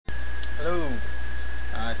Hello.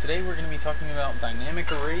 Today we're going to be talking about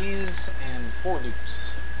dynamic arrays and for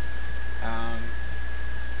loops.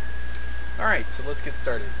 Alright, so let's get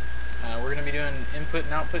started. We're going to be doing input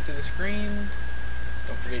and output to the screen.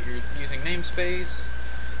 Don't forget you're using namespace.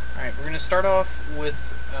 Alright, we're going to start off with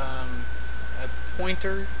a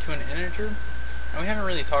pointer to an integer. Now we haven't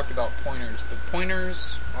really talked about pointers, but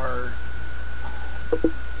pointers are...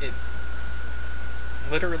 it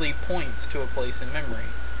literally points to a place in memory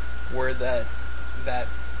where that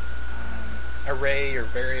array or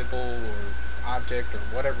variable or object or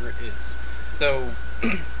whatever it is. So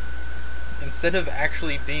instead of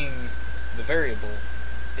actually being the variable,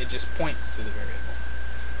 it just points to the variable.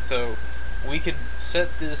 So we could set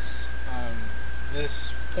this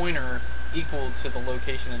this pointer equal to the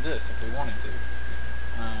location of this if we wanted to.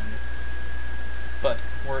 But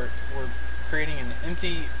we're creating an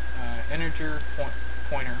empty integer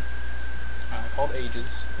pointer called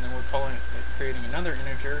ages, and then we're creating another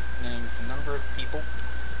integer named the number of people,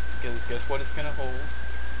 because guess what it's going to hold?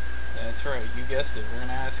 That's right, you guessed it. We're going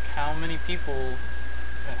to ask how many people's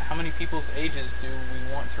ages do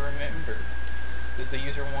we want to remember? Does the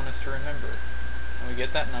user want us to remember? And we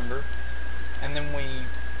get that number, and then we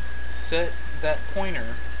set that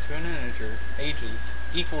pointer to an integer, ages,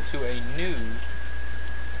 equal to a new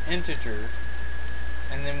integer.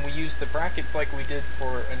 And then we use the brackets like we did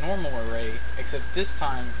for a normal array, except this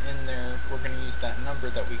time in there we're going to use that number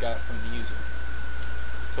that we got from the user.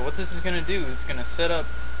 So what this is going to do, it's going to set up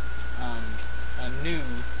a new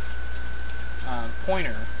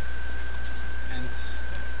pointer and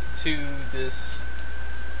to this.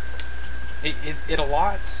 It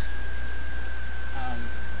allots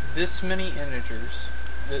this many integers,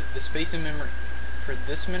 the space in memory for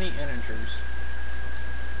this many integers,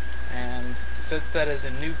 and sets that as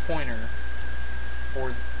a new pointer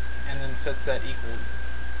and then sets that equal,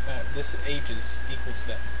 this ages equal to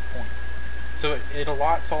that point. So it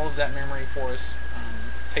allots all of that memory for us,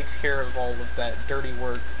 takes care of all of that dirty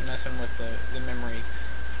work messing with the memory,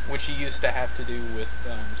 which you used to have to do with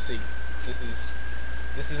C.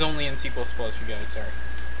 This is only in C++, you guys, sorry.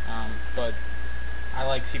 But I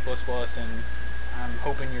like C++, and I'm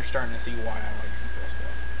hoping you're starting to see why I like C++.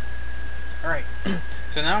 Alright,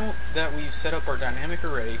 so now that we've set up our dynamic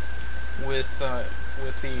array with the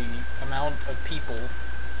amount of people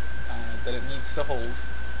that it needs to hold,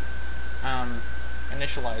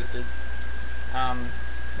 initialized it,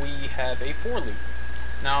 we have a for loop.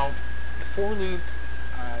 Now, the for loop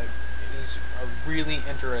is a really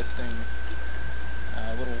interesting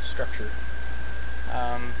little structure.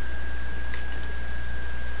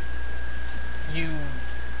 You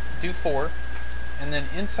do for, and then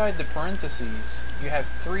inside the parentheses, you have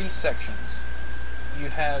three sections. You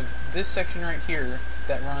have this section right here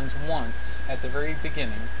that runs once at the very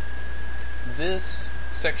beginning. This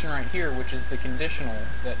section right here, which is the conditional,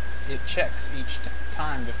 that it checks each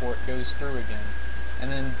time before it goes through again.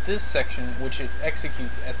 And then this section, which it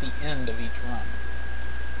executes at the end of each run.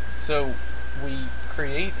 So we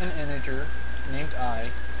create an integer named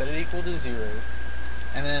I, set it equal to 0,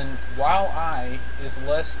 and then while I is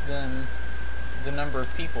less than the number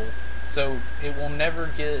of people, so it will never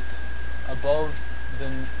get above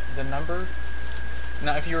the number.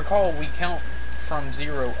 Now if you recall, we count from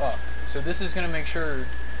 0 up, so this is going to make sure,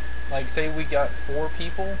 like say we got 4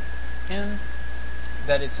 people in,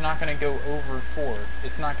 that it's not going to go over 4.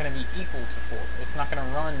 It's not going to be equal to 4. It's not going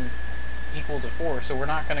to run equal to 4, so we're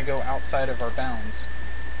not going to go outside of our bounds.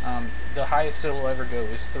 The highest it'll ever go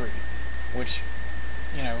is 3, which,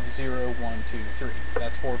 you know, 0, 1, 2, 3.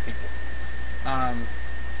 That's 4 people.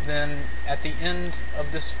 Then at the end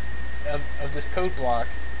of this code block,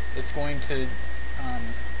 it's going to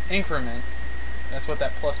increment. That's what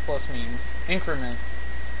that plus plus means. Increment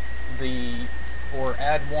or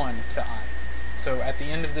add 1 to I. So at the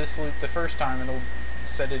end of this loop, the first time it'll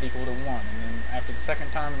set it equal to 1, and then after the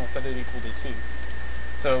second time it'll set it equal to 2.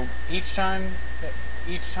 So each time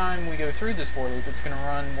we go through this for loop, it's going to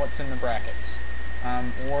run what's in the brackets.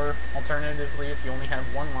 Or alternatively, if you only have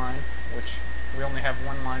one line, which we only have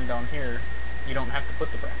one line down here, you don't have to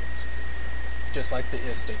put the brackets, just like the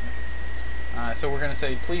if statement. So we're going to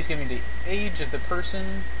say, please give me the age of the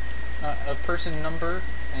person, person number,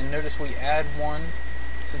 and notice we add 1,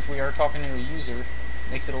 since we are talking to a user,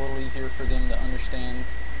 makes it a little easier for them to understand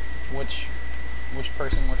which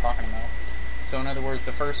person we're talking about. So in other words,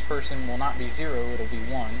 the first person will not be 0, it'll be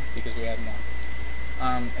 1, because we add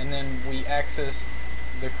 1. And then we access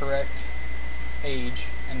the correct age,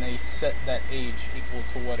 and they set that age equal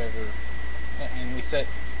to whatever, and we set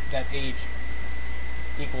that age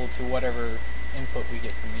equal to whatever input we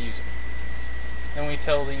get from the user. Then we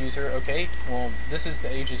tell the user, okay, well, this is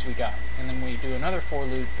the ages we got, and then we do another for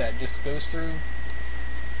loop that just goes through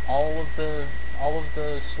all of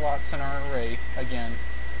the slots in our array again,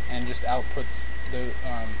 and just outputs the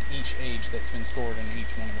each age that's been stored in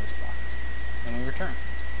each one of those slots. Then we return.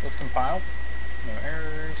 Let's compile. No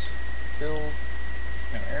errors. Build.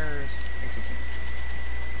 No errors. Execute.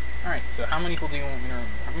 Alright, so how many people do you want me to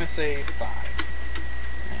remember? I'm going to say 5.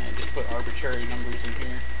 And just put arbitrary numbers in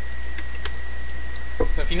here.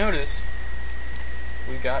 So if you notice,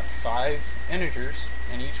 we've got 5 integers,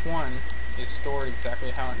 and each one is stored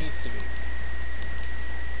exactly how it needs to be.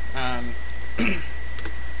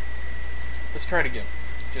 Let's try it again,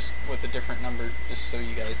 just with a different number, just so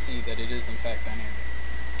you guys see that it is in fact dynamic.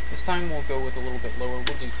 This time we'll go with a little bit lower. We'll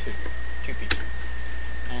do 2 people.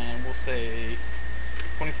 And we'll say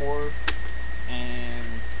 24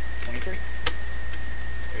 and 23.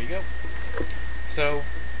 There you go. So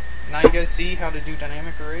now you guys see how to do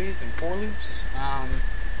dynamic arrays and for loops.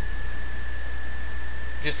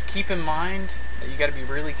 Just keep in mind that you got to be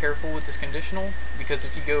really careful with this conditional, because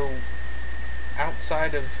if you go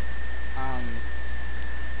outside of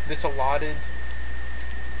this allotted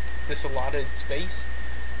space,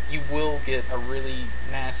 you will get a really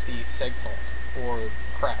nasty seg fault or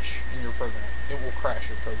crash in your program. It will crash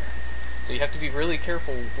your program. So you have to be really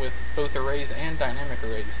careful with both arrays and dynamic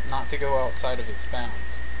arrays not to go outside of its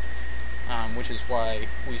bounds, which is why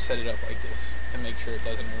we set it up like this, to make sure it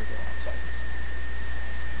doesn't ever go outside.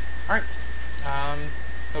 Alright,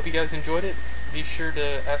 hope you guys enjoyed it. Be sure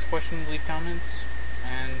to ask questions, leave comments,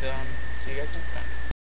 and see you guys next time.